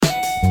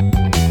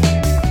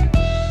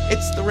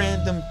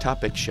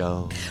Topic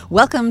Show.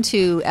 Welcome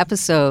to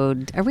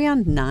episode, are we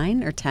on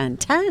 9 or 10?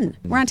 10.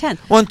 We're on 10.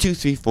 1, 2,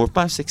 3, 4,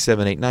 5, 6,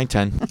 7, 8, 9,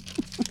 10.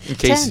 In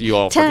case 10, you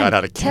all 10, forgot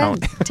how to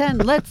count. 10.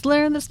 Let's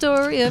learn the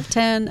story of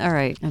 10. All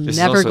right. I'm This is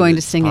never also going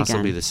to sing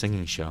possibly again. the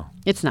singing show.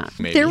 It's not.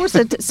 Maybe. There was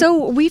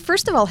so we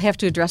first of all have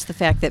to address the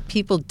fact that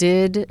people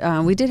did,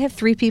 we did have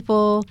 3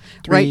 people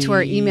write to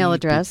our email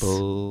address,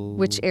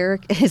 which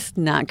Eric is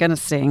not going to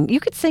sing.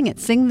 You could sing it.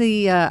 Sing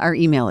the our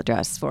email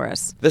address for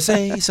us. The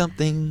Say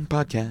Something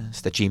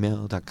Podcast at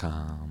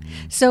gmail.com.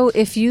 So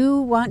if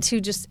you want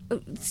to just,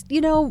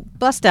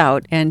 bust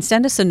out and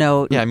send us a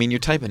note. Yeah, I mean, you're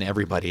typing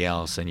everybody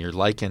else and you're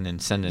liking and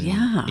sending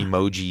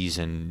emojis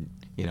and,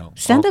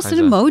 Send us an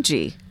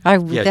emoji.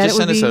 Just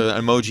send us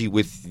an emoji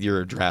with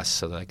your address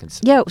so that I can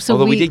send. Yeah, so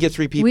although we did get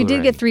 3 people. We did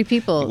already. get 3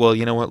 people. Well,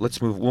 you know what?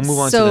 We'll move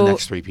on to the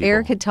next 3 people.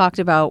 Eric had talked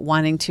about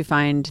wanting to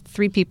find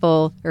 3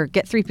 people or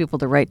get 3 people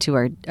to write to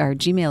our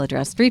Gmail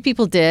address. 3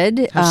 people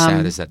did. How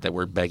sad is that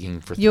we're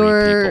begging for 3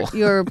 people?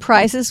 Your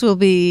prizes will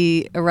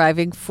be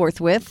arriving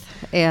forthwith.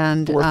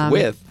 And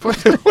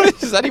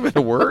forthwith? Is that even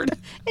a word?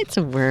 It's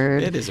a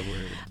word. It is a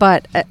word.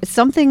 But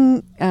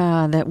something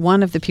that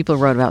one of the people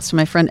wrote about, so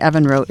my friend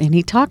Evan wrote, and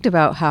he talked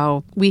about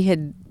how we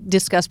had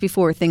discussed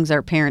before things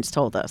our parents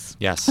told us.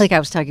 Yes. Like I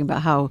was talking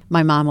about how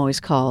my mom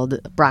always called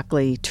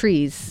broccoli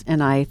trees,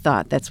 and I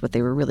thought that's what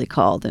they were really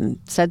called, and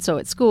said so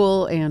at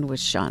school and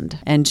was shunned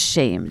and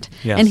shamed.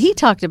 Yes. And he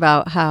talked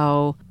about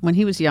how when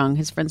he was young,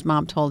 his friend's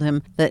mom told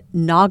him that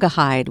naga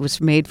hide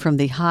was made from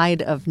the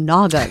hide of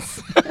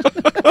nagas.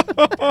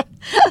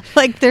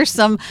 Like there's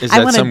some,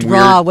 I want to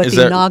draw what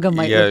the naga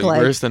might look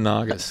like. Where's the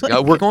nagas?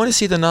 We're going to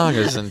see the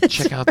nagas and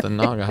check out the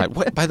naga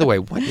hide. By the way,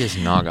 what is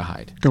naga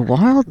hide? The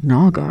wild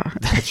naga.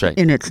 That's right.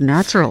 In its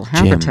natural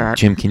habitat.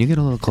 Jim, can you get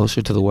a little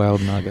closer to the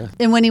wild naga?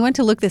 And when he went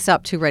to look this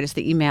up to write us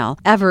the email,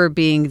 Ever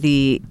being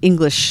the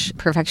English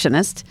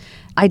perfectionist,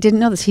 I didn't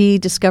know this. He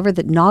discovered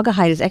that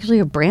Naugahyde is actually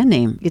a brand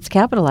name. It's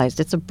capitalized.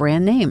 It's a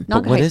brand name.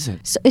 But what is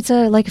it? So it's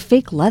like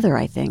fake leather,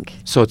 I think.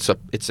 So it's a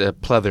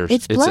pleather.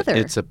 It's pleather.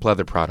 It's a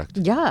pleather product.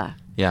 Yeah.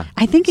 Yeah.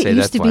 I think it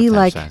used to be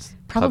like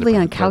probably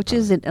on pleather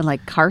couches and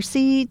like car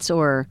seats,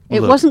 or it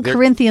Look, wasn't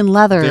Corinthian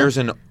leather. There's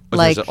a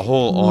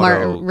whole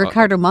auto.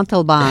 Ricardo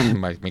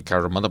Montalban.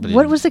 Ricardo Montalban.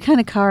 What was the kind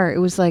of car? It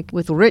was like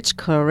with rich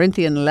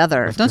Corinthian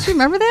leather. Don't you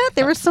remember that?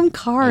 There was some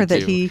car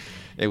that he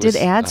did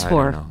ads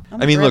for.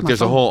 I mean, look,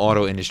 there's a whole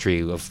auto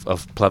industry of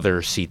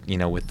pleather seat,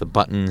 with the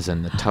buttons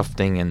and the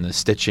tufting and the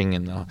stitching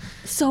and the.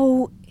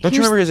 So. Don't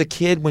you remember as a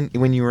kid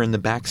when you were in the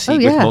back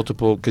seat with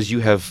multiple, because you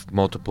have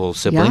multiple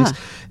siblings,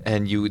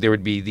 and there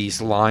would be these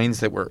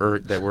lines that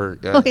were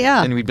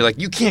and we'd be like,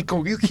 you can't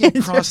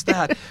cross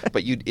that,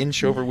 but you'd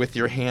inch over with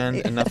your hand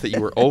enough that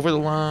you were over the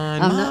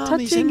line. I'm not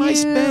touching my you.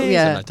 space.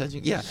 Yeah. I'm not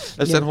touching. Yeah,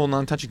 that's that whole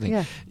non-touching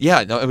thing.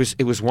 Yeah. No,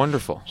 it was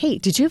wonderful. Hey,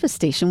 did you have a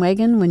station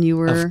wagon when you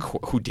were? Of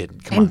course, who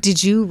didn't? Come on. And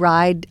did you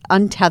ride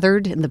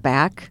untethered in the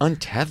back?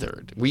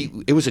 Untethered.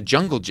 It was a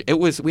jungle.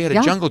 We had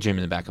a jungle gym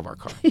in the back of our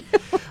car.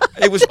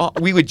 It was.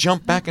 We would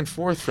jump back and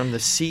forth from the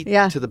seat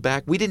to the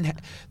back. We didn't.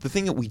 The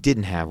thing that we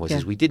didn't have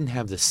was we didn't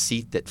have the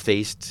seat that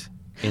faced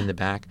in the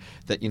back.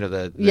 That you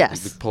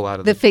would pull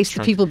out of the face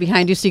trunk. the people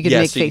behind you, so you could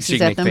make faces so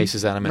you at make them.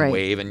 faces at them and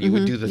wave, and you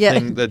would do the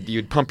thing that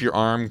you'd pump your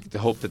arm to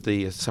hope that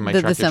the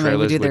semi-tractor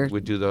trailers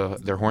would do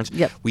their horns.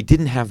 Yep. We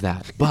didn't have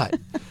that, but.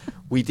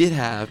 We did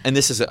have, and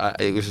this is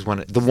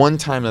the one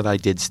time that I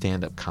did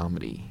stand-up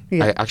comedy.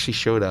 Yeah. I actually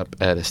showed up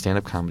at a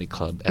stand-up comedy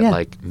club at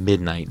like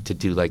midnight to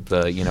do like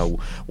the,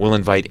 we'll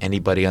invite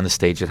anybody on the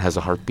stage that has a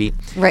heartbeat.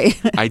 Right.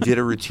 I did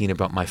a routine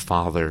about my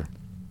father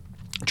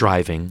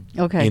driving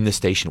in the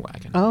station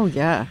wagon. Oh,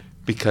 yeah.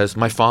 Because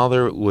my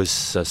father was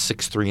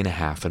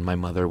 6'3.5", and my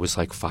mother was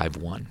like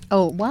 5'1".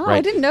 Oh, wow. Right?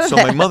 I didn't know so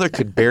that. So my mother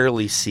could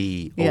barely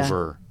see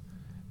over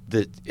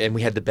and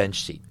we had the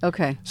bench seat.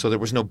 Okay. So there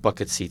was no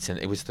bucket seats, and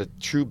it was the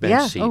true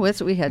bench seat. Yeah, that's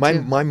what we had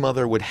too. My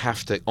mother would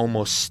have to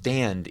almost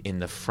stand in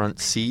the front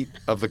seat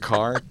of the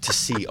car to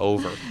see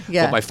over.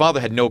 Yeah. But my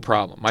father had no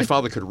problem. My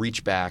father could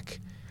reach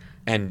back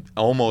and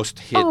almost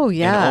hit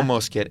and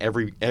almost get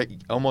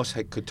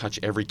could touch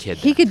every kid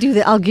there. He could do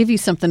that. I'll give you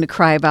something to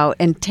cry about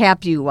and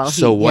tap you while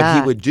So what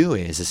he would do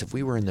is if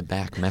we were in the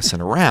back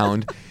messing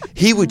around,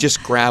 he would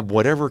just grab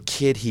whatever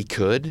kid he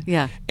could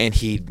and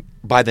he'd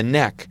by the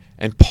neck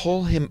and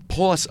pull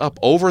us up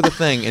over the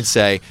thing and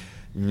say,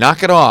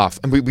 knock it off.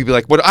 And we'd be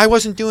like, "What? I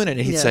wasn't doing it."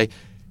 And he'd say,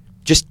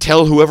 "Just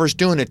tell whoever's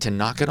doing it to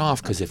knock it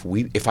off, because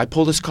if I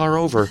pull this car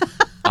over,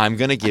 I'm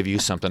going to give you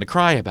something to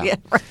cry about." Yeah,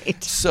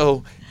 right.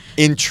 So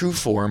in true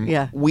form,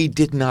 we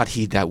did not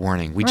heed that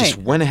warning. We just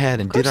went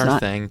ahead and did our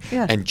thing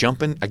and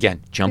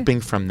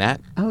jumping from that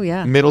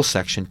middle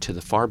section to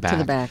the far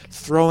back,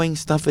 throwing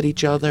stuff at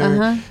each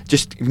other,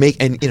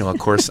 of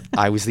course,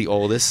 I was the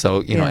oldest,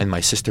 so, and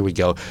my sister would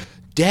go,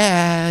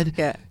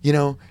 "Dad,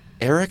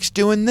 Eric's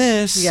doing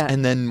this."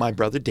 And then my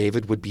brother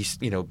David would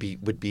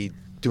be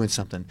doing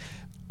something.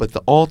 But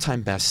the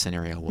all-time best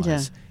scenario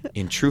was,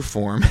 in true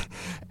form,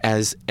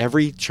 as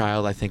every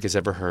child I think has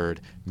ever heard,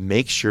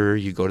 make sure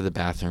you go to the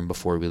bathroom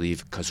before we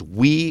leave, because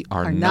we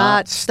are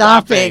not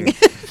stopping.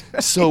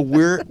 So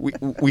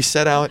we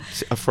set out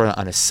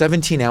on a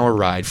 17-hour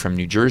ride from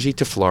New Jersey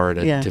to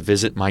Florida to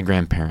visit my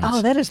grandparents.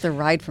 Oh, that is the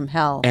ride from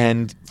hell.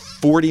 And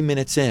 40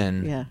 minutes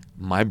in,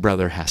 my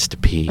brother has to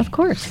pee. Of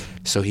course.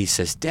 So he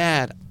says,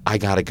 Dad, I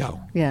got to go.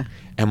 Yeah.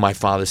 And my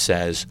father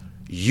says,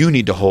 you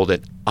need to hold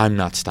it. I'm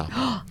not stopping.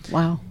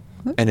 Wow.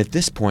 And at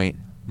this point,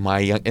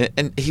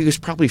 and he was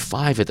probably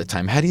 5 at the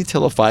time. How do you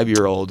tell a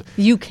 5-year-old?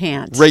 You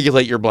can't.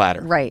 Regulate your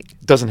bladder. Right.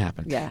 Doesn't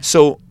happen. Yeah.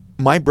 So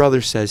my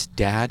brother says,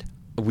 Dad,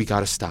 we got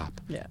to stop.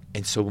 Yeah.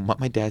 And so what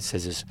my dad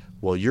says is,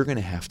 well, you're going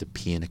to have to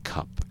pee in a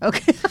cup.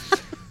 Okay.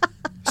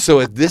 So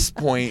at this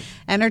point.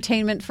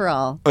 Entertainment for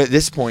all. At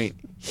this point,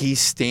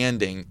 he's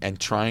standing and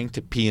trying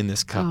to pee in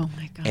this cup. Oh,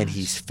 my gosh. And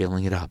he's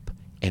filling it up.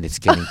 And it's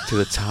getting to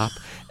the top.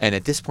 And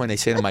at this point, I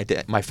say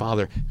to my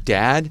father,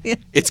 Dad,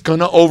 it's going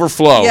to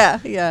overflow. Yeah,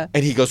 yeah.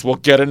 And he goes, well,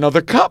 get another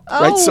cup.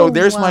 Right? So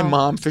there's my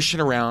mom fishing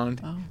around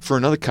for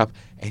another cup.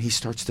 And he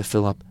starts to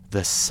fill up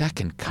the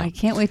second cup. I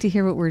can't wait to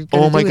hear what we're going to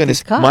do with my goodness.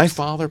 these cups. My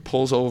father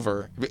pulls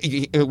over.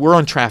 We're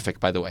on traffic,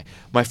 by the way.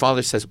 My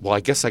father says, well, I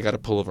guess I got to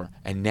pull over.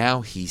 And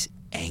now he's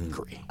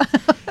angry.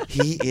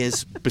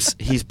 He's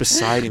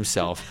beside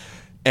himself.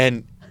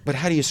 But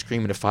how do you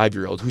scream at a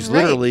 5-year-old who's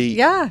literally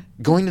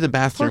going to the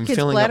bathroom,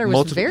 filling up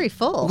multiple? Was very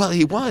full. Well,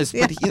 he was,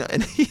 but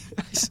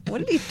what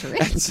did he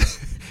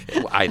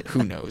drink?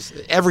 Who knows?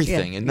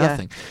 Everything and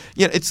nothing.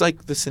 Yeah, it's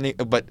like the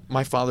scenario. But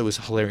my father was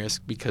hilarious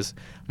because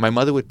my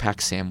mother would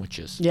pack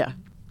sandwiches. Yeah.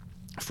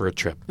 For a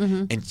trip,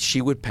 and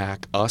she would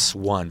pack us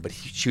 1, but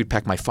she would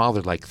pack my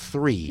father like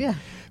 3. Yeah.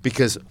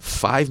 Because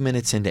 5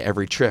 minutes into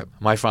every trip,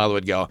 my father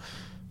would go,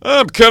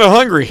 I'm kind of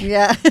hungry.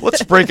 Yeah.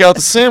 Let's break out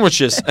the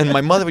sandwiches. And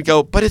my mother would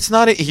go, but it's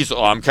not. He's,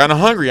 I'm kind of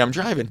hungry. I'm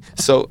driving.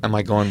 So am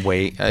I going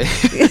way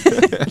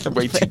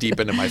too deep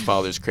into my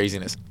father's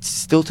craziness?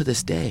 Still to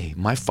this day,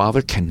 my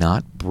father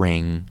cannot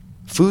bring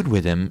food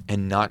with him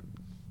and not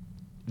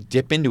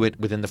dip into it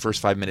within the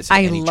first 5 minutes of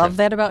any trip. I love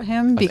that about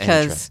him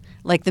because,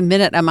 like, the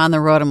minute I'm on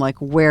the road, I'm like,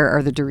 where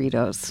are the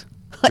Doritos?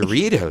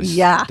 Doritos?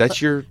 Yeah. That's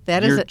your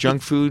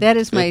junk food that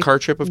is my car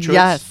trip of choice?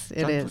 Yes,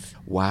 it is.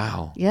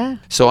 Wow. Yeah.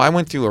 So I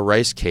went through a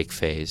rice cake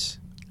phase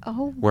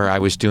where I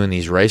was doing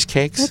these rice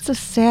cakes. That's a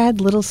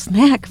sad little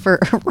snack for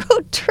a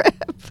road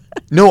trip.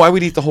 No, I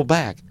would eat the whole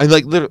bag. I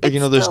like literally,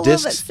 those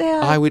discs.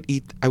 Sad. I would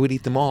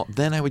eat them all.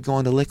 Then I would go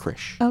on to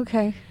licorice.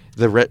 Okay.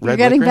 The red You're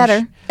getting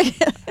licorice.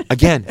 better.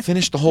 Again,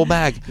 finish the whole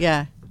bag.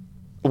 Yeah.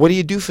 What do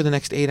you do for the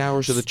next 8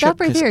 hours of the trip? Stop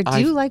right there. Do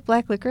you like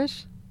black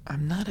licorice?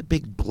 I'm not a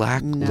big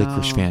black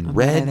licorice fan.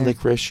 Red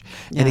licorice,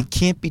 and it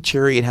can't be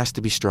cherry. It has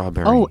to be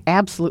strawberry. Oh,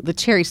 absolutely. The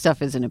cherry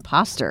stuff is an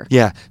imposter.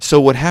 Yeah. So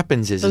what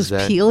happens is those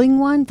that peeling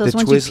ones, those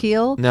ones you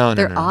peel,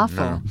 they're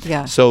awful. No.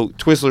 Yeah. So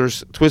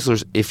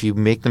Twizzlers, if you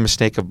make the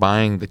mistake of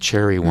buying the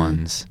cherry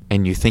ones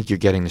and you think you're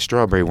getting the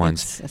strawberry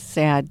ones, it's a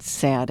sad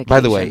occasion. By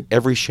the way,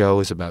 every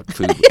show is about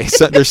food.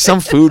 There's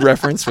some food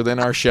reference within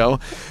our show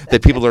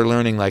that people are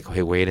learning. Like,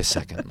 hey, wait a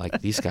second.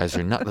 Like, these guys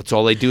are not. That's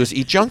all they do is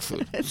eat junk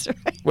food. That's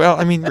right. Well,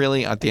 I mean,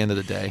 really, at the end of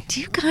the day.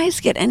 Do you guys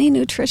get any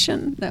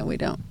nutrition? No, we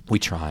don't. We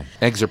try.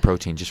 Eggs are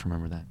protein. Just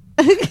remember that.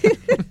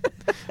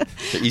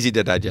 They're easy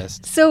to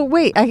digest. So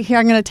wait, I'm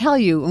going to tell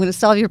you. I'm going to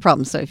solve your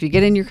problem. So if you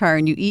get in your car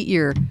and you eat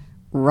your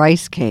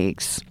rice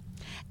cakes,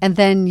 and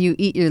then you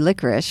eat your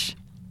licorice.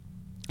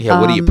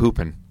 Yeah. What are you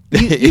pooping?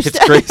 It's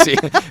crazy.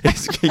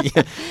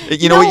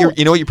 You know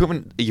what you're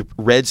pooping? Your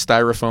red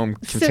styrofoam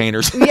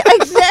containers. Yeah,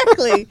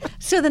 exactly.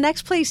 So the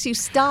next place you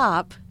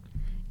stop,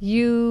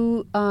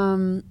 you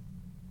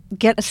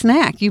get a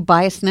snack. You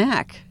buy a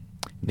snack.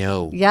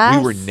 No. Yes.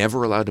 We were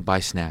never allowed to buy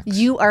snacks.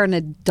 You are an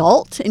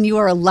adult and you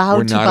are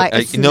allowed to buy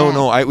a snack.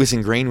 No, it was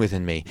ingrained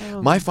within me.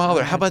 Oh, my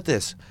father, how about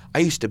this? I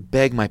used to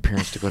beg my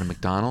parents to go to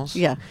McDonald's.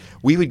 Yeah.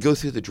 We would go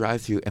through the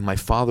drive-thru and my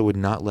father would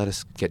not let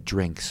us get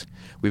drinks.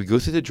 We would go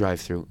through the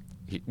drive-thru.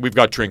 We've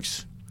got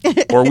drinks.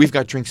 Or we've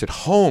got drinks at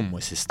home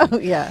was his thing. Oh,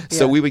 yeah.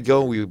 So we would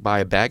go, we would buy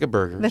a bag of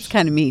burgers. That's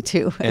kind of me,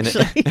 too,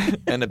 actually.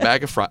 And a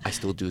bag of fries. I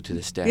still do it to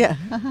this day.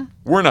 Yeah.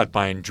 We're not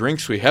buying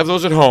drinks. We have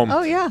those at home.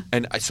 Oh, yeah.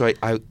 And I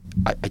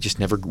just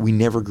we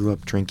never grew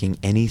up drinking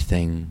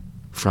anything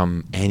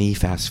from any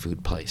fast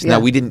food place. Yeah.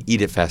 Now, we didn't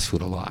eat at fast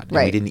food a lot.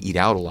 Right. We didn't eat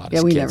out a lot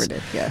as kids. kids. Never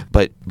did, yeah.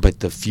 But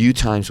the few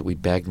times that we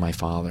begged my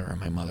father or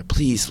my mother,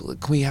 please, can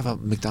we have a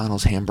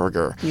McDonald's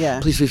hamburger? Yeah.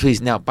 Please, please, please.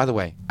 Now, by the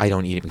way, I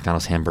don't eat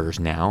McDonald's hamburgers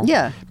now.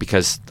 Yeah.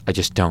 Because I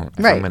just don't.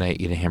 If right. I'm going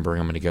to eat a hamburger,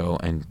 I'm going to go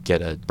and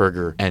get a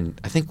burger.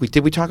 And I think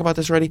did we talk about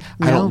this already?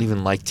 No. I don't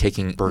even like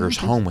taking burgers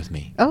home with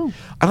me. Oh.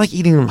 I like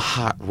eating them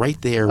hot right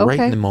there, right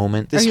in the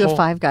moment. Are you a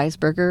Five Guys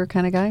burger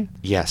kind of guy?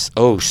 Yes.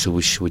 Oh, so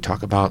should we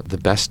talk about the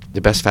best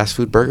fast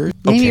food burgers?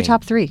 Name your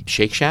top 3.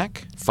 Shake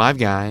Shack, Five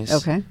Guys.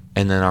 Okay.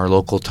 And then our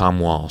local Tom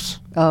Walls.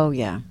 Oh,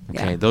 yeah.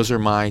 Okay. Those are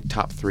my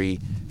top 3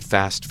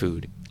 fast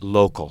food.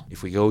 Local.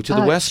 If we go to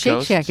the West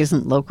Coast. Shake Shack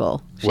isn't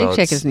local. Shake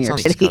Shack is New York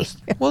City.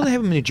 Well, they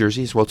have them in New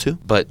Jersey as well, too.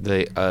 But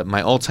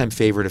my all-time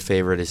favorite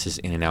is his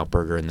In-N-Out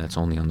burger, and that's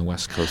only on the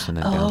West Coast and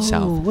then down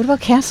south. What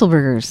about Castle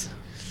Burgers?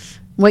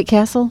 White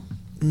Castle?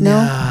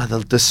 No? Nah,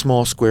 the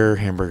small square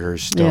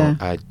hamburgers.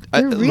 Yeah.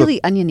 They're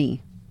really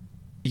oniony.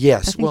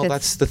 Yes, well,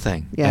 that's the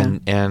thing. Yeah.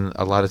 And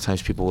a lot of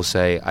times people will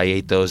say, I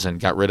ate those and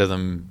got rid of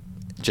them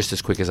just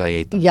as quick as I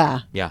ate them. Yeah.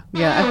 Yeah.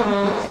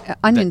 Yeah.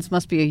 Onions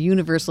must be a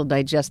universal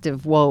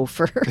digestive woe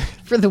for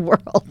the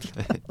world.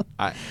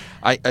 I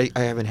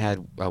haven't had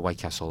White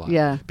Castle a lot.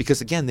 Yeah.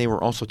 Because, again, they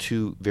were also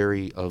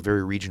very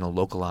regional,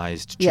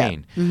 localized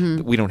chain. Yeah.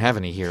 Mm-hmm. We don't have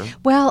any here.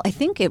 Well, I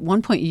think at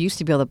one point you used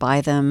to be able to buy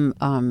them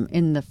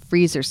in the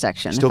freezer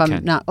section. Still if can.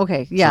 I'm not,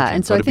 okay, yeah.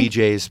 And so Go to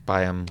BJ's,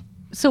 buy them.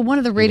 So one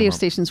of the radio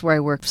stations where I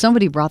work,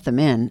 somebody brought them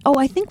in. Oh,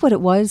 I think what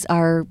it was,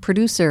 our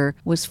producer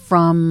was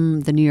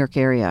from the New York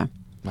area.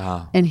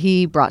 Wow. And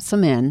he brought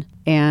some in,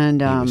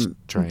 and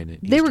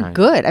they were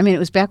good. I mean, it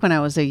was back when I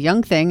was a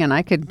young thing, and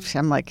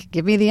I'm like,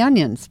 give me the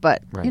onions.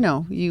 But,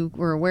 you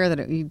were aware that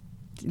it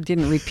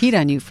didn't repeat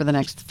on you for the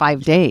next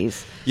 5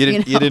 days.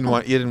 You didn't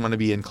want to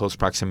be in close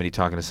proximity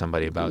talking to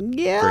somebody about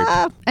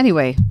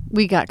Anyway,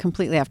 we got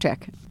completely off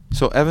track.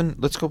 So Evan,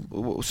 let's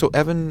go. So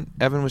Evan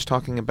was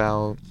talking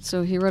about.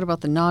 So he wrote about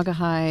the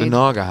Naugahyde. The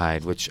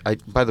Naugahyde, which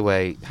by the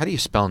way, how do you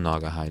spell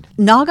Naugahyde?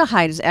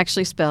 Naugahyde is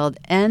actually spelled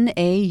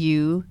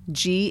Naugahyde.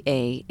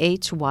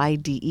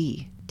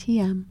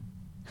 TM.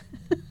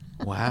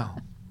 Wow.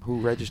 Who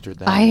registered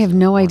that? I have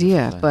no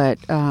idea, but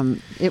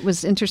it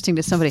was interesting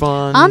to somebody.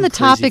 Fun, on the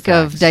topic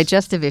facts. Of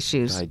digestive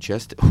issues. Didn't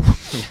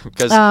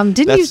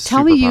you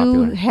tell me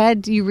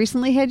you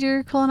recently had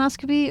your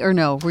colonoscopy, or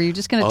no? Were you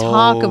just going to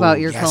talk about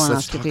your colonoscopy?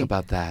 Let's talk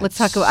about that. Let's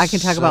talk. I can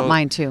talk about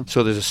mine too.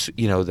 So there's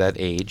that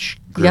age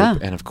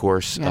group, and of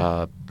course.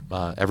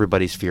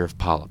 Everybody's fear of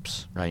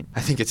polyps, right? I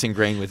think it's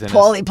ingrained within us.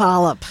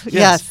 Polyp.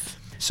 Yes.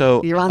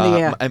 So you're on the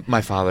air. My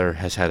father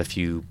has had a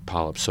few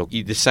polyps. So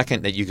the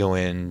second that you go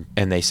in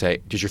and they say,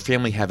 does your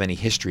family have any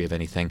history of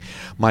anything?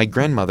 My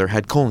grandmother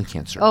had colon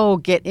cancer. Oh,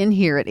 get in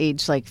here at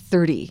age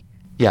 30.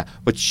 Yeah,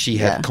 but she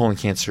had colon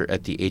cancer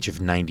at the age of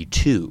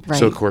 92. Right.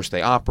 So, of course,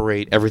 they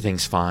operate.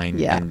 Everything's fine.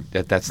 Yeah. And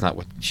that's not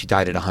what – she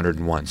died at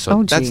 101.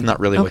 So that's not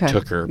really what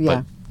took her. Yeah.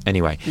 But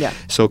anyway. Yeah.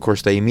 So, of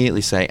course, they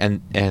immediately say –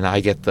 and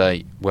I get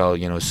as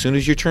soon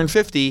as you turn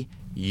 50 –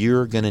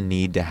 you're going to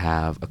need to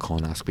have a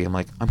colonoscopy. I'm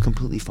like, I'm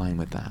completely fine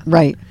with that.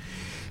 Right.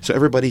 So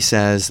everybody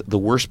says the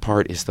worst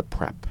part is the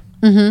prep.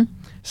 Mm-hmm.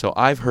 So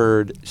I've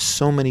heard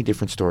so many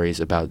different stories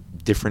about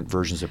different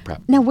versions of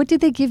prep. Now, what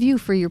did they give you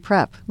for your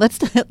prep?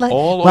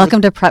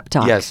 Welcome to Prep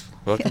Talk. Yes.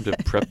 Welcome to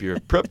prep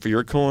for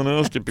your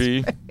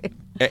colonoscopy.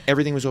 Right.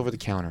 Everything was over the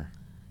counter.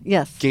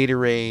 Yes.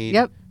 Gatorade.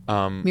 Yep.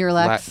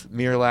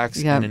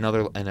 Miralax, and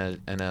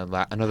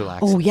another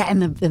lax. Oh yeah,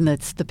 and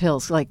the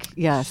pills,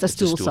 a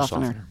stool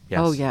softener. Yes.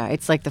 Oh yeah,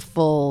 it's like the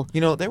full.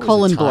 There was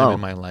colon a time blow in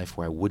my life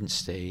where I wouldn't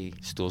say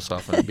stool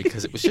softener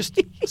because it was just.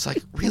 It's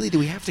like, really, do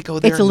we have to go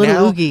there? It's a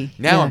little oogie.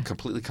 Now I'm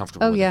completely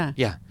comfortable. Oh with yeah, it.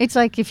 Yeah. It's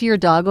like if you're a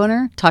dog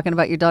owner talking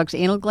about your dog's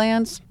anal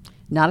glands,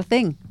 not a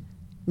thing.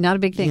 Not a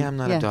big thing. Yeah, I'm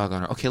not a dog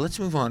owner. Okay, let's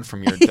move on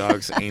from your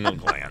dog's anal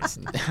glands.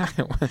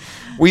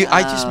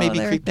 I just may be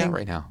creeped out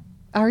right now.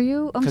 Are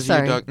you? I'm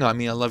sorry. Your dog, no, I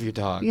mean, I love your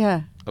dog.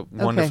 Yeah. A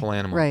wonderful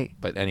animal. Right.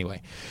 But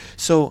anyway,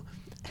 so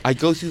I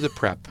go through the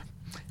prep.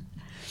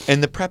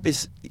 And the prep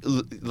is,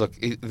 look,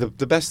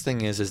 the best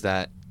thing is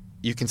that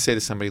you can say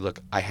to somebody, look,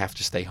 I have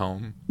to stay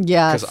home.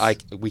 Yes.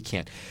 Because we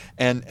can't.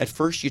 And at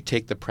first you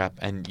take the prep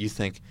and you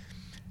think,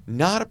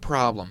 not a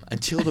problem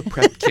until the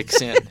prep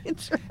kicks in.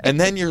 Right. And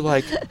then you're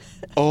like,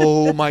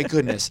 oh my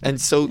goodness.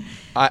 And so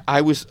I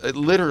was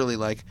literally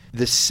like,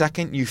 the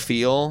second you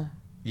feel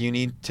you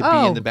need to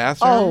be in the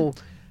bathroom,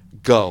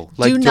 go.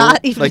 Do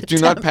not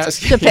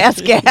pass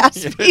gas.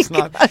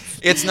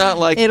 It's not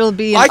like it'll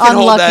be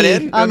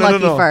an unlucky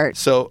fart.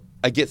 So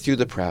I get through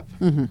the prep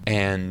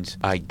and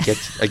I get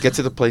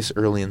to the place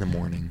early in the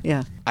morning.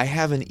 Yeah. I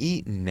haven't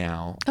eaten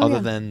now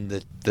other than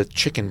the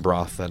chicken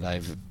broth that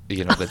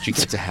that you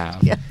get to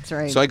have. Yeah, that's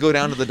right. So I go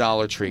down to the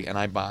Dollar Tree and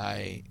I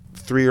buy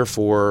 3 or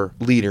 4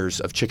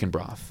 liters of chicken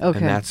broth.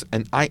 Okay.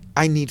 And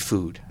I need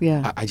food.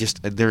 Yeah. I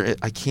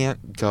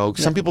can't go.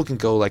 Some people can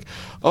go like,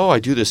 oh, I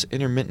do this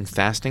intermittent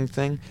fasting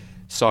thing.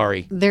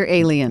 Sorry. They're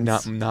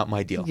aliens. Not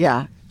my deal.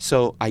 Yeah.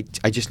 So I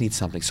just need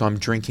something. So I'm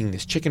drinking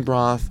this chicken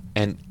broth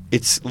and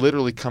it's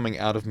literally coming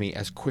out of me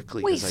as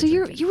quickly as I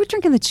drink it. You were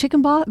drinking the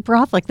chicken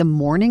broth like the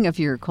morning of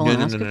your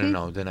colonoscopy?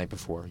 No, the night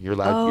before. You're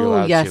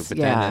allowed to, but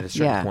then at a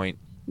certain point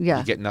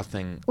you get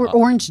nothing. Or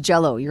orange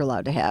Jell-O you're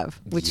allowed to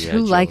have, which who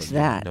likes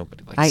that?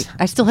 Nobody likes that.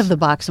 I still have the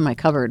box in my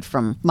cupboard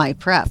from my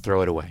prep.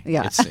 Throw it away.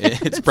 Yeah.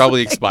 It's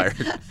probably expired.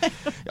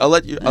 I'll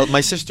let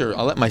my sister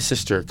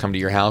come to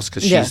your house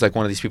because she's like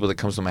one of these people that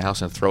comes to my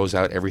house and throws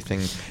out everything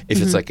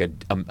if it's like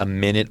a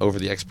minute over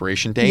the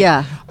expiration date.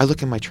 Yeah. I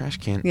look in my trash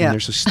can and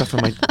there's this stuff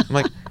in my. I'm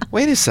like,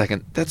 wait a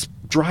second, that's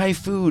dry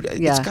food.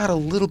 Yeah. It's got a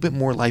little bit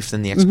more life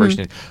than the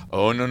expiration date.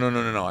 Oh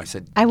no! I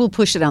said, I will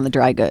push it on the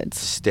dry goods.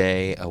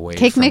 Stay away.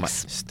 Cake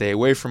mix. Stay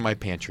away from my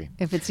pantry.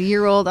 If it's a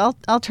year old,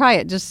 I'll try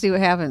it just to see what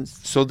happens.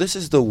 So this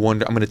is I'm going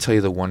to tell you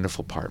the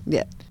wonderful part.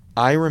 Yeah.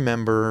 I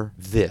remember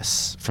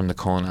this from the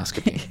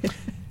colonoscopy.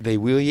 They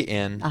wheel you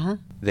in.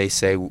 They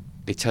tell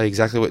you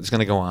exactly what's going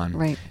to go on.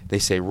 Right. They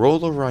say,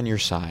 roll over on your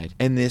side.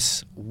 And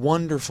this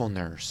wonderful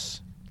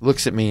nurse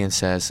looks at me and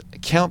says,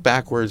 count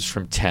backwards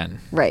from 10.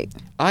 Right.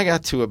 I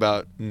got to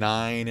about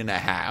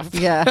 9.5.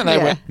 Yeah. And I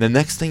went, the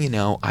next thing you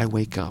know, I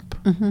wake up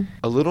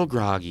a little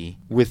groggy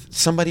with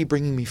somebody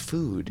bringing me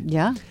food.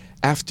 Yeah.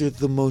 After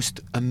the most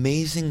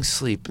amazing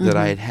sleep that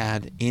I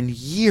had in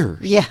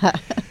years. Yeah.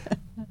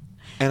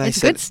 And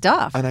it's good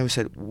stuff. And I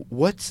said,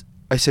 what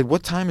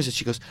time is it?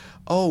 She goes,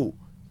 oh,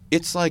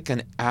 it's like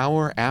an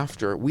hour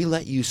after. We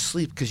let you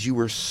sleep because you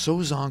were so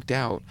zonked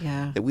out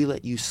that we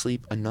let you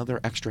sleep another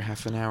extra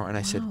half an hour. And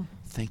I said,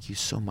 thank you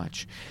so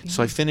much. Yeah.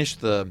 So I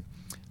finished the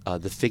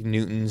Fig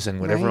Newtons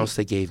and whatever else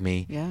they gave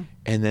me. Yeah.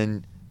 And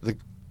then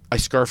I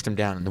scarfed them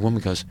down. And the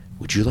woman goes,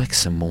 would you like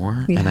some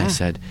more? Yeah. And I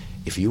said,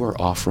 if you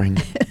are offering,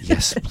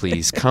 yes,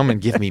 please, come and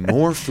give me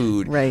more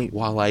food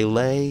while I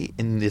lay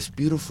in this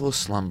beautiful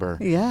slumber.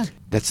 Yeah.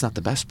 That's not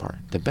the best part.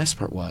 The best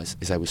part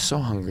is I was so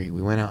hungry.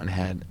 We went out and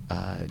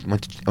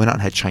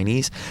had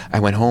Chinese. I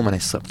went home and I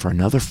slept for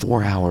another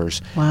 4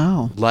 hours.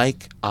 Wow.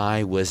 Like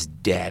I was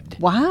dead.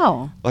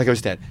 Wow. Like I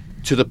was dead.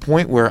 To the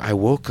point where I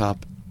woke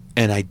up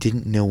and I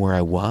didn't know where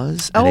I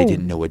was, and I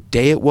didn't know what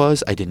day it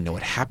was. I didn't know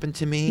what happened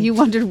to me. You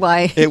wondered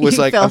why. It was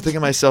like, I'm thinking to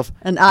myself,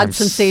 an odd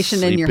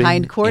sensation in your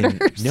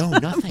hindquarters. No,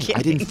 nothing.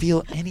 I didn't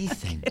feel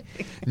anything.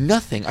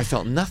 Nothing. I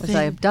felt nothing. Was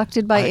I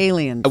abducted by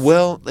aliens?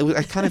 Well,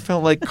 I kind of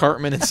felt like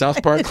Cartman in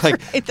South Park, like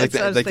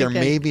there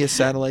may be a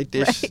satellite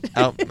dish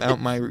out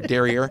my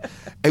derriere.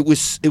 It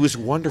was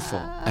wonderful,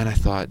 and I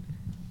thought,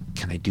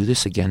 can I do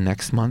this again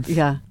next month?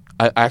 Yeah.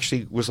 I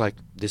actually was like,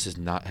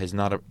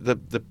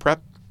 the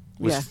prep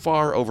was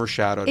far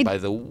overshadowed by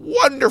the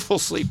wonderful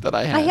sleep that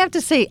I had. I have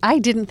to say, I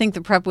didn't think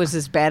the prep was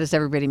as bad as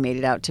everybody made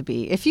it out to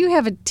be. If you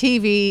have a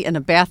TV and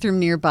a bathroom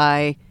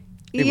nearby,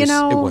 it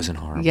wasn't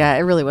horrible. Yeah,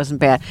 it really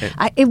wasn't bad.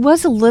 It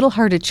was a little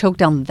hard to choke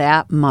down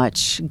that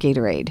much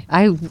Gatorade.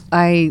 I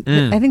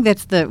think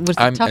was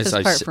the toughest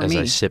part for me.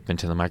 As I sip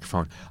into the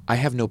microphone, I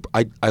have no.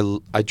 I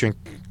drink.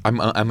 I'm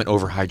an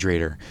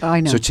overhydrator. Oh, I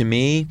know. So to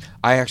me,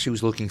 I actually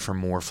was looking for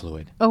more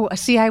fluid. Oh,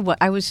 see, I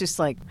was just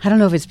like, I don't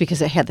know if it's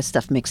because it had the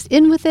stuff mixed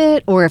in with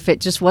it, or if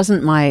it just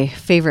wasn't my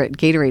favorite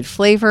Gatorade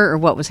flavor, or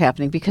what was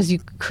happening. Because you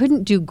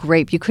couldn't do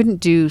grape, you couldn't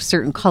do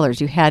certain colors.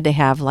 You had to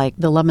have like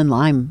the lemon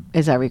lime,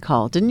 as I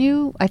recall, didn't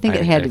you? I think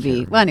it had to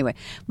be. Well, anyway,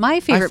 I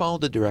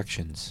followed the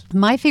directions.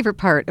 My favorite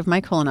part of my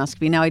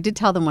colonoscopy. Now, I did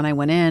tell them when I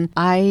went in,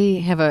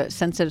 I have a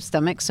sensitive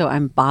stomach, so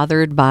I'm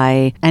bothered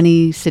by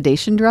any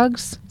sedation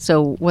drugs.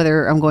 So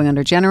whether I'm going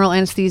under general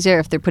anesthesia,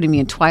 if they're putting me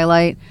in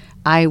Twilight,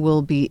 I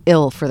will be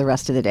ill for the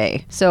rest of the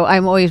day. So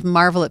I'm always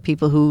marvel at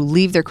people who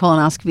leave their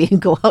colonoscopy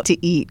and go out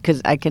to eat,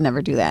 because I can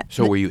never do that.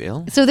 So were you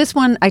ill? So this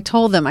one, I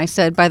told them, I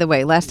said, by the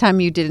way, last time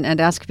you did an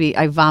endoscopy,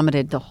 I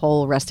vomited the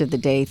whole rest of the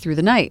day through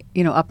the night,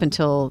 up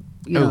until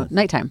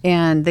nighttime.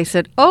 And they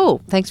said, oh,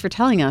 thanks for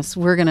telling us.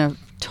 We're going to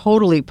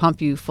totally pump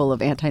you full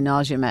of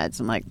anti-nausea meds.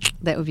 I'm like,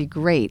 that would be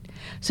great.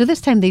 So this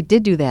time they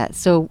did do that.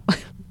 So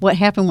what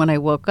happened when I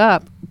woke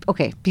up,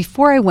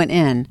 before I went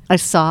in, I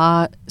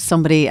saw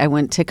somebody I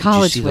went to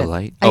college with. Did you see the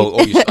light?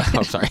 You saw,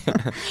 I'm sorry.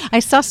 I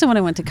saw someone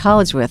I went to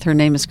college with. Her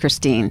name is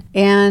Christine.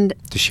 And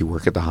does she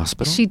work at the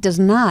hospital? She does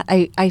not.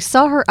 I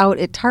saw her out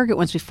at Target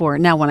once before.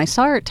 Now, when I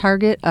saw her at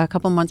Target a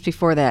couple months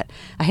before that,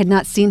 I had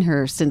not seen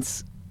her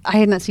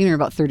in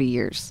about 30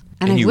 years.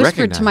 And I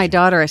whispered to my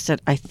daughter, I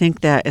said, I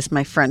think that is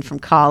my friend from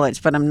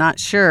college, but I'm not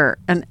sure.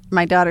 And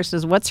my daughter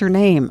says, what's her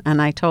name?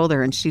 And I told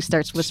her, and she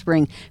starts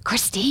whispering,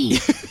 Christine.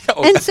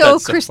 And so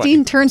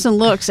Christine turns and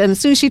looks. And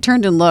as soon as she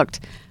turned and looked,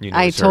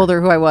 I told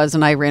her who I was,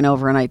 and I ran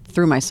over and I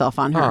threw myself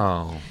on her.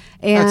 Oh,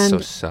 that's so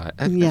sad.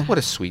 What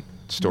a sweet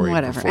story.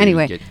 Whatever.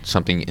 Anyway, you get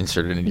something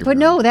inserted in your But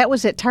no, that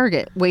was at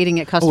Target, waiting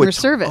at customer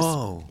service.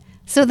 Oh.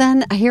 So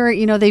then I hear,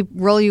 they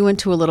roll you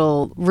into a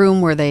little room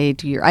where they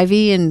do your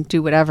IV and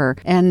do whatever.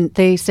 And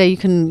they say you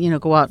can,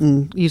 go out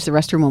and use the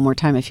restroom one more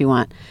time if you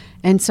want.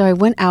 And so I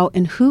went out,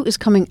 and who is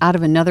coming out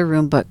of another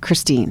room but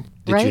Christine?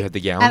 Did you have the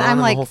gown and on I'm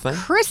and like, the whole thing?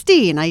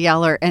 Christine! I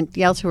yell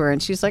to her,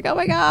 and she's like, oh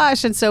my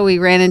gosh. And so we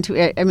ran into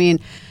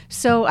it.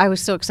 So I was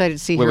so excited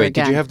to see her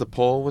again. Did you have the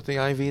pole with the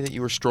IV that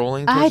you were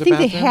strolling towards I think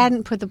the they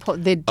hadn't put the pole.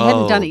 They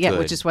hadn't done it yet,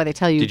 which is why they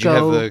tell you did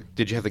go.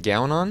 Did you have the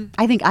gown on?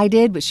 I think I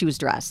did, but she was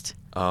dressed.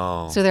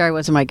 Oh. So there I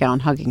was in my gown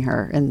hugging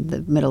her in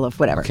the middle of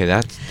whatever. Okay,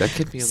 that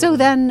could be a so little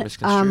then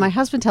misconstrued. My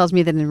husband tells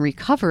me that in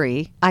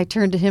recovery, I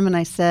turned to him and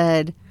I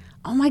said,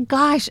 oh my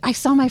gosh, I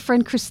saw my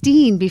friend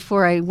Christine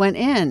before I went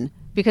in,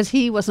 because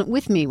he wasn't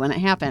with me when it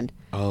happened.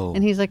 Oh.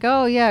 And he's like,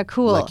 oh, yeah,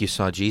 cool. Like you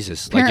saw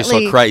Jesus. Apparently,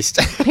 like you saw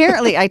Christ.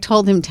 Apparently, I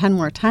told him 10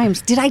 more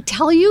times, did I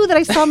tell you that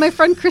I saw my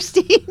friend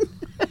Christine?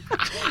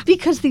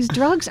 Because these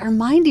drugs are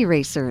mind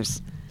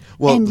erasers.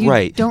 Well,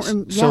 right.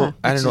 So,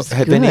 I don't know.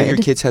 Have any of your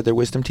kids had their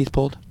wisdom teeth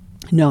pulled?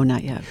 No,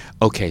 not yet.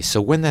 Okay, so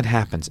when that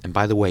happens, and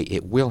by the way,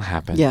 it will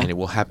happen, and it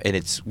will happen, and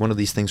it's one of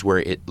these things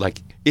where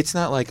it's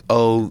not like,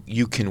 oh,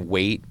 you can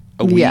wait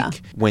a week. Yeah.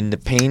 When the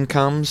pain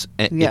comes,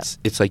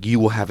 it's like you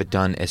will have it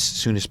done as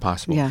soon as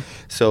possible. Yeah.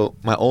 So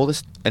my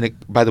oldest,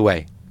 by the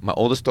way, my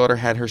oldest daughter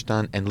had hers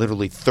done, and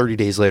literally 30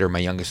 days later, my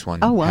youngest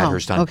one had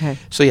hers done. Okay.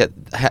 So yeah,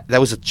 that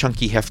was a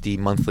chunky, hefty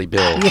monthly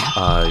bill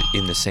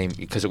in the same,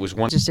 because it was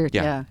one.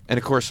 And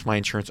of course, my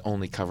insurance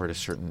only covered a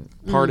certain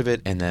part of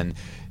it, and then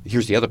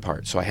here's the other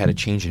part. So I had a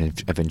change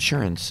of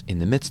insurance in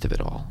the midst of it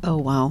all. Oh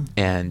wow!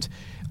 And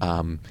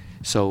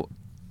so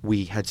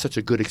we had such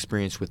a good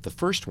experience with the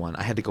first one.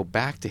 I had to go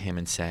back to him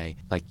and say,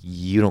 like,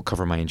 you don't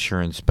cover my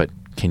insurance, but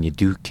can you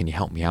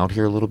help me out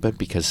here a little bit,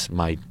 because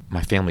my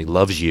family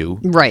loves you.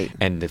 Right.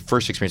 And the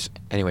first experience,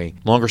 anyway,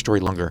 longer story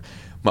longer,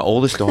 my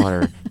oldest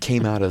daughter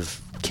came out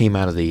of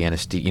the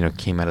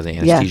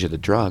anesthesia, the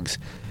drugs,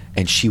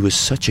 and she was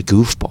such a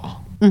goofball.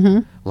 Mm-hmm.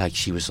 Like,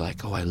 she was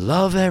like, oh, I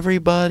love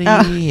everybody,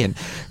 and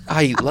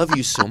I love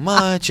you so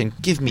much, and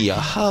give me a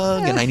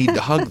hug, and I need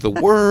to hug the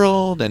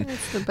world. And,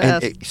 that's the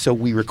best. So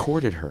we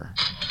recorded her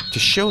to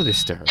show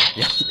this to her.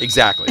 Yeah,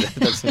 exactly.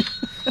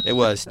 It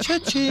was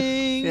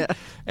cha-ching. Yeah.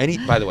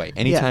 By the way,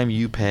 anytime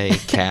you pay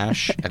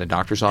cash at a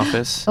doctor's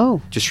office,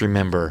 just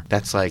remember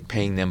that's like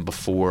paying them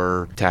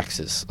before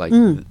taxes. Like,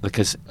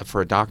 because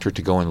for a doctor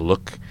to go and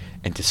look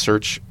and to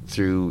search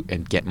through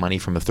and get money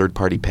from a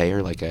third-party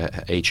payer, like a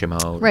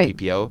HMO or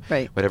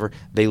PPO, whatever,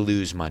 they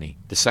lose money.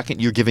 The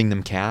second you're giving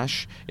them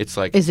cash, it's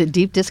like... Is it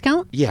deep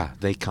discount? Yeah,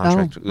 they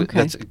contract.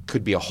 That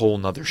could be a whole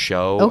nother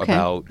show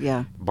about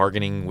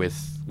bargaining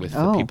with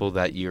the people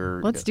that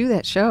you're... Let's do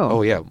that show.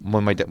 Oh, yeah.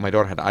 When my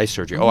daughter had eye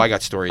surgery... I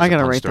got stories. I got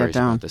to write that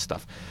down. About this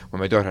stuff. When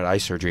my daughter had eye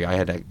surgery, I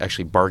had to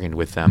actually bargain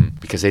with them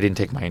because they didn't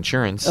take my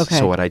insurance. Okay.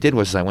 So what I did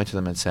was I went to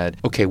them and said,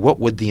 okay, what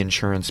would the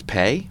insurance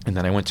pay? And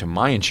then I went to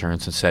my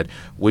insurance and said,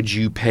 would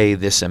you pay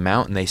this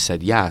amount? And they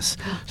said yes.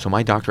 So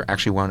my doctor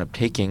actually wound up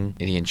taking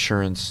the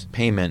insurance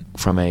payment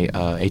from a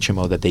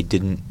HMO that they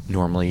didn't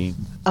normally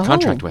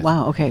contract with.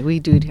 Wow. Okay. We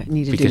do need to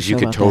do because you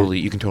can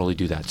totally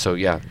do that. So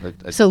yeah.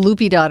 So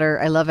Loopy daughter,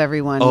 I love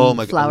everyone. Oh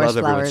my God, flowers,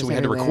 I love everyone. So we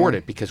had to everywhere. record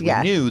it because we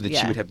knew that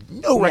she would have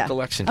no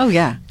recollection. Oh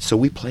yeah. So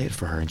we play it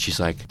for her, and she's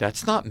like,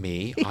 "That's not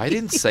me. I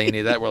didn't say any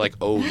of that." We're like,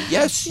 "Oh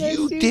yes,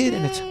 you did,"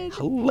 and it's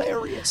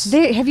hilarious.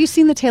 Have you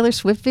seen the Taylor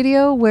Swift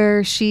video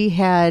where she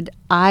had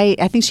I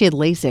think she had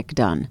LASIK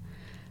done?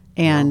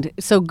 And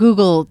so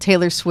Google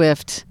Taylor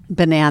Swift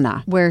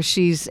banana, where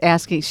she's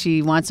asking,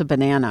 she wants a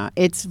banana.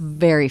 It's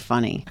very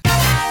funny.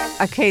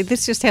 Okay,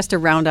 this just has to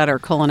round out our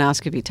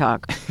colonoscopy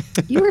talk.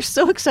 You were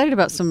so excited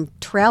about some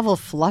travel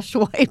flush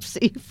wipes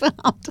that you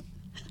found.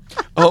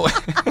 Oh,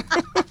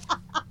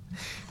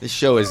 this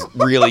show is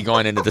really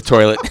going into the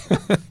toilet.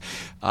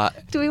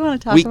 Do we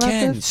want to talk about this? We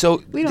can. So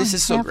this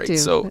is so great. To.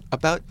 So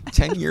about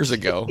 10 years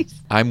ago,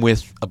 I'm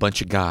with a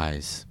bunch of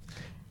guys.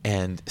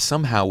 And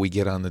somehow we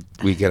get on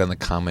the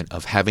comment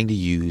of having to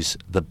use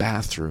the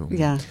bathroom.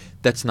 Yeah.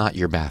 That's not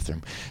your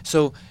bathroom.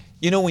 So,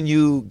 when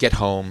you get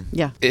home,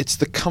 it's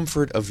the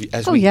comfort of,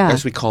 as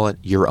we call it,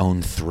 your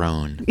own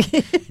throne.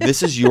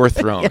 This is your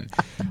throne.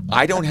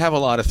 I don't have a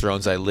lot of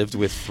thrones. I lived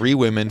with 3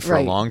 women for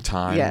a long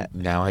time. Yeah.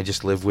 Now I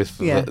just live with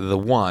the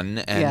one.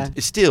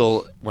 And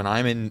still, when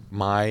I'm in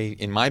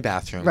my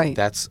bathroom,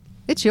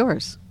 it's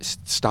yours.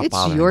 Stop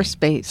bothering me. It's your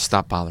space.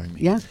 Stop bothering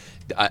me. Yeah.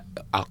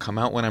 I'll come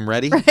out when I'm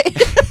ready.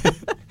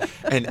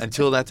 And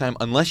until that time,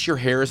 unless your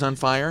hair is on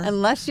fire.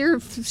 Unless you're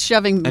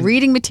shoving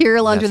reading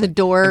material under the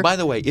door. And by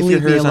the way, if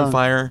your hair is on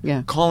fire,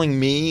 calling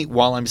me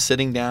while I'm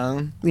sitting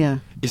down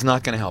is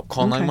not going to help.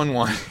 Call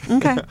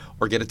 911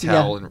 or get a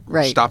towel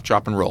and stop,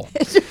 drop, and roll.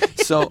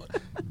 So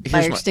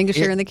fire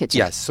extinguisher in the kitchen.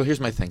 Yes. So here's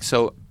my thing.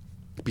 So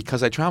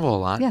because I travel a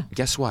lot,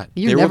 guess what?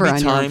 There will be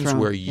times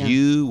where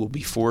you will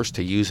be forced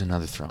to use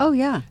another throne. Oh,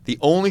 yeah. The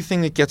only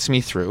thing that gets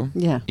me through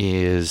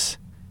is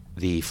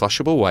the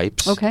flushable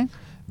wipes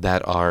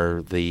that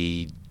are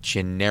the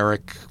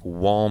generic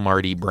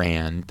Walmart-y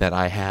brand that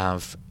I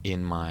have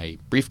in my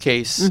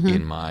briefcase,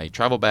 in my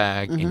travel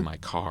bag, in my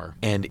car.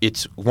 And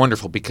it's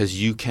wonderful because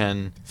you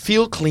can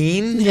feel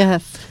clean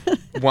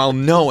while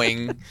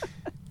knowing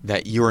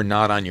that you're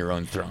not on your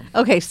own throne.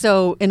 Okay,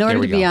 so in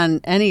order to be on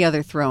any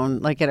other throne,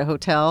 like at a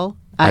hotel...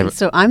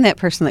 So I'm that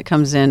person that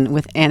comes in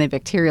with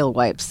antibacterial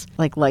wipes,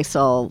 like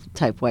Lysol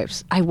type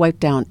wipes. I wipe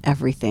down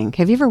everything.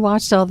 Have you ever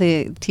watched all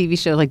the TV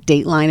show like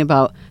Dateline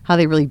about how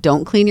they really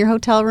don't clean your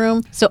hotel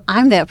room? So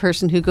I'm that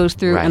person who goes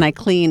through and I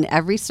clean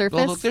every surface.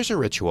 Well, look, there's a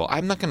ritual.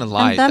 I'm not going to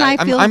lie.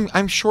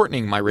 I'm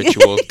shortening my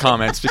ritual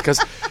comments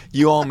because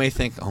you all may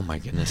think, oh my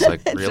goodness,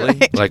 like really?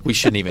 Right. Like we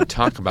shouldn't even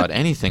talk about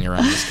anything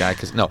around this guy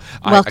because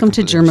Welcome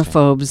to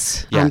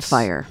Germaphobes on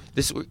Fire.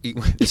 This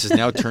is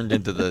now turned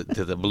into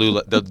the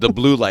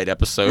blue light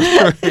episode. Right,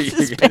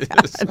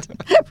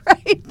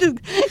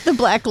 the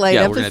black light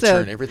episode. We're going to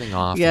turn everything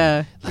off.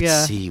 Yeah,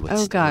 let's see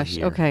what's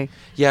here. Okay.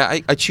 Yeah,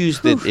 I choose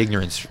the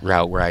ignorance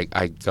route where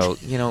I go.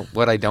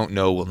 What I don't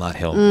know will not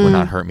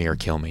hurt me or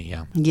kill me.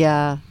 Yeah.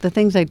 Yeah, the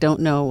things I don't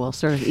know will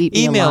sort of eat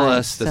me alive. Email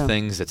us the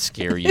things that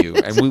scare you,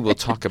 and we will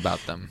talk about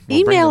them.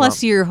 Email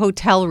us your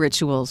hotel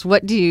rituals.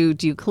 What do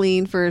you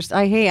clean first?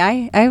 I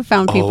have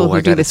found people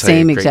who do the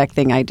same exact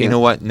thing I do. You know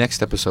what?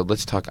 Next episode,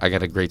 let's talk. I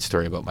got a great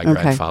story about my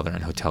grandfather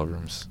and hotel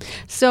rooms.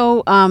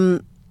 So,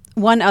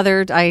 One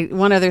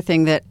other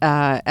thing that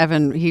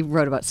Evan, he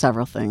wrote about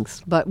several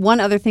things, but one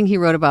other thing he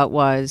wrote about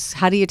was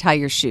how do you tie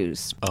your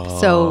shoes?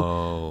 Oh.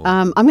 So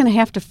I'm going to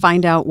have to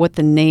find out what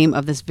the name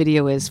of this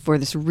video is for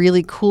this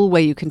really cool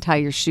way you can tie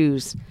your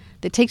shoes.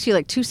 That takes you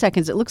like 2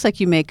 seconds. It looks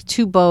like you make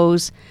 2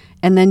 bows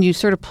and then you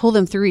sort of pull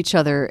them through each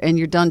other and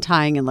you're done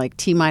tying in like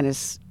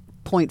T-minus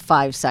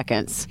 0.5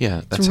 seconds.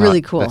 Yeah, that's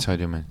really cool. That's how I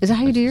do mine. Is that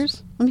how you do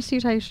yours? Let me see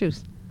you tie your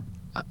shoes.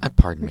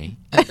 Pardon me.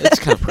 It's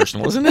kind of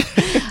personal, isn't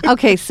it?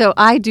 Okay, so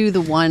I do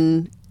the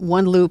one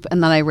loop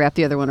and then I wrap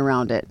the other one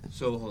around it.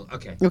 So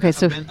okay,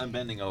 so I'm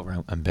bending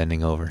over. I'm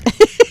bending over.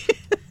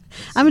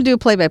 I'm gonna do a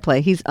play-by-play.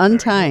 He's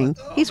untying.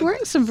 He's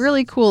wearing some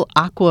really cool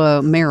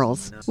aqua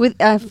Merrells with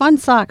fun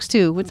socks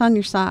too. What's on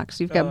your socks?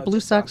 You've got blue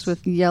socks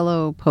with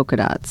yellow polka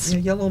dots. Yeah,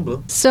 yellow and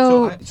blue.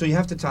 So you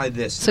have to tie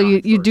this. So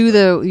you do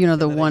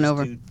the one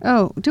over.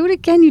 Do it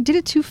again. You did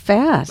it too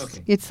fast.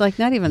 Okay. It's like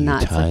not even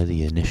knots. Tie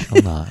the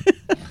initial knot.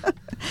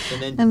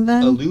 And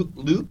then a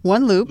loop.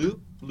 One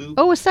loop.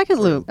 Oh, a second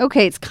loop.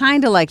 Okay, it's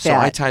kind of like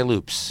that. So I tie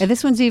loops. And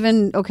this one's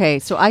even, okay,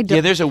 so I don't.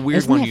 Yeah, there's a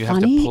weird one you have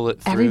to pull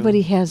it through.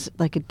 Everybody has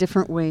like a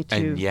different way to.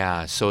 And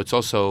yeah, so it's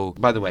also,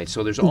 by the way,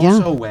 so there's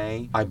also a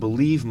way, I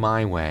believe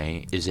my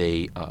way is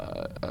an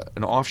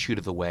offshoot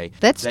of the way.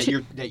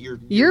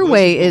 Your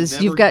way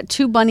is you've got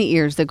 2 bunny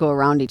ears that go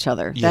around each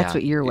other. Yeah, that's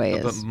what your way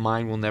is. But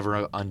mine will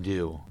never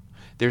undo.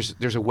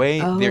 There's a way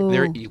there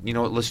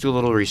let's do a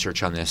little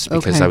research on this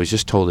because I was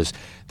just told this.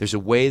 There's a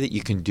way that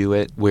you can do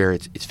it where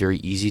it's very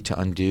easy to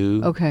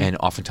undo and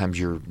oftentimes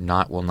your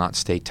knot will not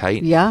stay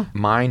tight. Yeah.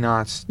 My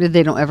knots,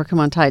 they don't ever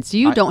come untied. So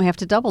you don't have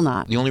to double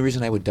knot. The only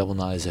reason I would double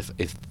knot is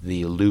if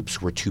the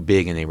loops were too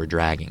big and they were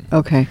dragging.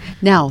 Okay.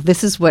 Now,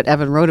 this is what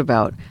Evan wrote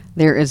about.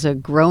 There is a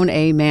grown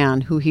A man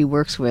who he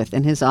works with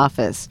in his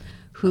office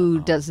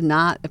who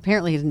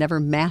apparently has never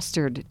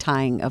mastered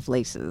tying of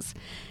laces.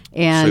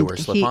 And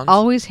so he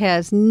always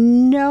has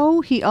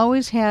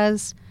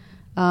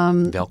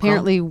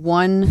apparently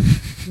one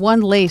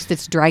lace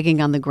that's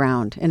dragging on the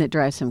ground, and it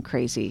drives him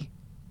crazy.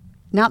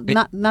 Not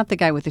the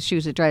guy with the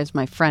shoes. It drives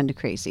my friend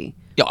crazy.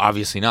 Yeah,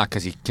 obviously not,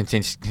 because he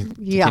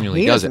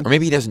continually does it, or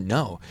maybe he doesn't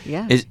know.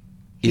 Yeah.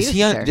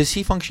 Does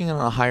he function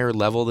on a higher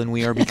level than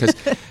we are? Because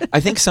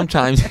I think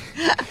sometimes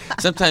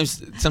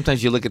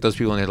you look at those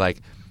people and they're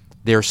like,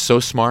 they're so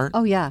smart.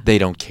 Oh yeah, they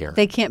don't care.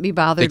 They can't be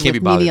bothered.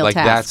 With menial like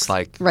tasks. That's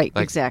like right,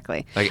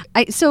 exactly. I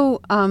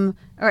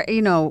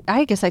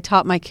guess I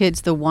taught my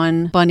kids the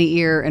one bunny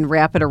ear and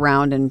wrap it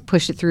around and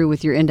push it through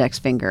with your index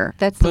finger.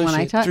 That's the one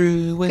I taught. Push it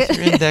through with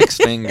your index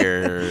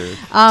finger.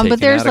 But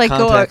there's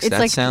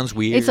like sounds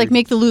weird. It's like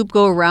make the loop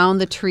go around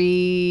the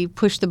tree,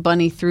 push the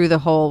bunny through the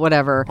hole,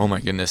 whatever. Oh my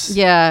goodness.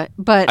 Yeah,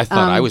 but I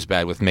thought I was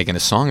bad with making a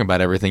song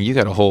about everything. You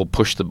got a whole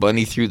push the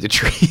bunny through the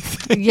tree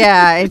thing.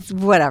 Yeah, it's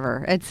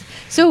whatever.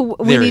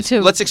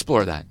 Let's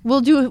explore that.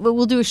 We'll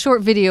do a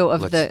short video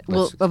of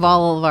of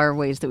all of our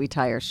ways that we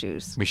tie our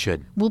shoes. We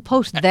should. We'll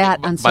post that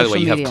on social media. By the way,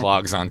 you have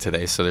clogs on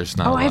today, so there's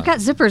not. I've got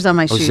zippers on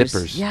my shoes.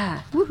 Zippers.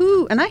 Yeah.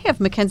 Woohoo! And I have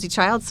Mackenzie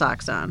Child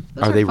socks on.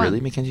 Those are they fun. Really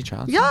Mackenzie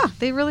Child socks? Yeah,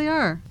 they really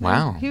are.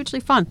 Wow. They're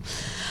hugely fun.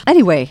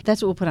 Anyway,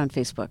 that's what we'll put on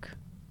Facebook.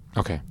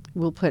 Okay.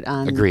 We'll put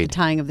on the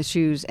tying of the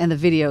shoes and the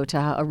video to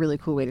a really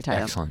cool way to tie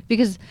them. Excellent.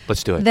 Because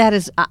let's do it. That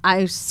is,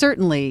 I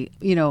certainly,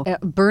 a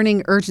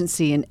burning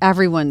urgency in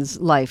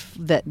everyone's life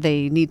that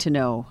they need to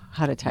know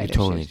how to tie their shoes.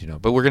 You totally need to know.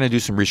 But we're going to do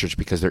some research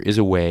because there is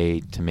a way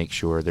to make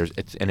sure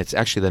it's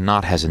actually the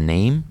knot has a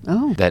name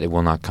that it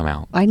will not come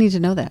out. I need to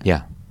know that.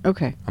 Yeah.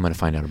 Okay. I'm going to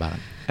find out about it.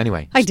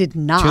 Anyway, I did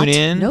not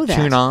know that.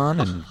 Tune on,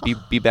 and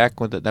be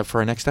back with that for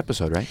our next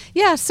episode, right?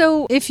 Yeah.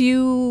 So if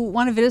you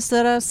want to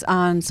visit us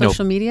on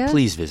social media,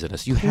 please visit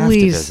us. You have to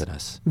visit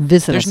us.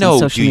 There's no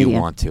social media. Do you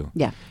want to?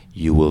 Yeah.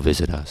 You will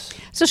visit us.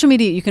 Social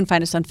media, you can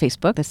find us on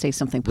Facebook, the Say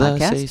Something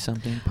Podcast. The Say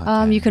Something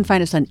Podcast. You can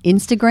find us on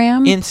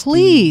Instagram.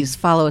 Please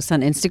follow us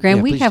on Instagram.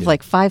 Yeah, we have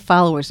like 5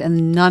 followers,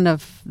 and none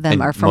of them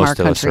are from our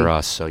country. Most of us are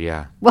us, so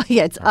yeah. Well,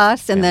 yeah, it's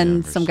us, and then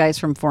members. Some guys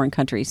from foreign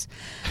countries.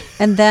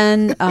 And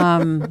then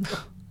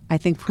I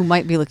think who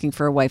might be looking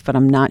for a wife, but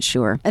I'm not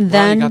sure. And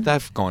then you got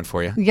that going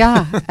for you.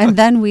 Yeah. And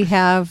then we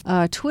have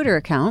a Twitter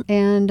account,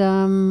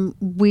 and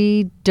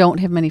we don't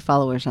have many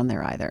followers on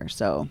there either,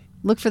 so...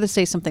 Look for the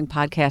Say Something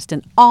Podcast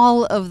in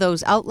all of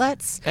those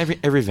outlets.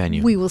 Every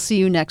venue. We will see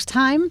you next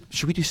time.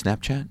 Should we do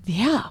Snapchat?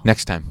 Yeah.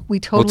 Next time.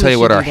 We'll tell you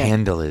what our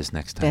handle is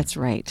next time. That's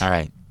right. All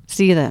right.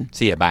 See you then.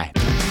 See you. Bye.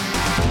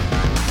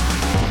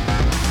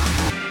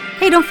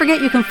 Hey, don't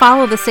forget you can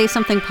follow the Say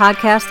Something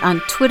Podcast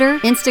on Twitter,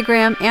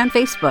 Instagram, and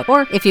Facebook.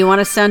 Or if you want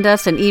to send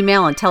us an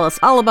email and tell us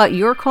all about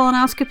your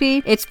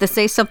colonoscopy, it's the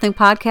Say Something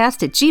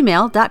Podcast at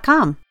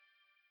gmail.com.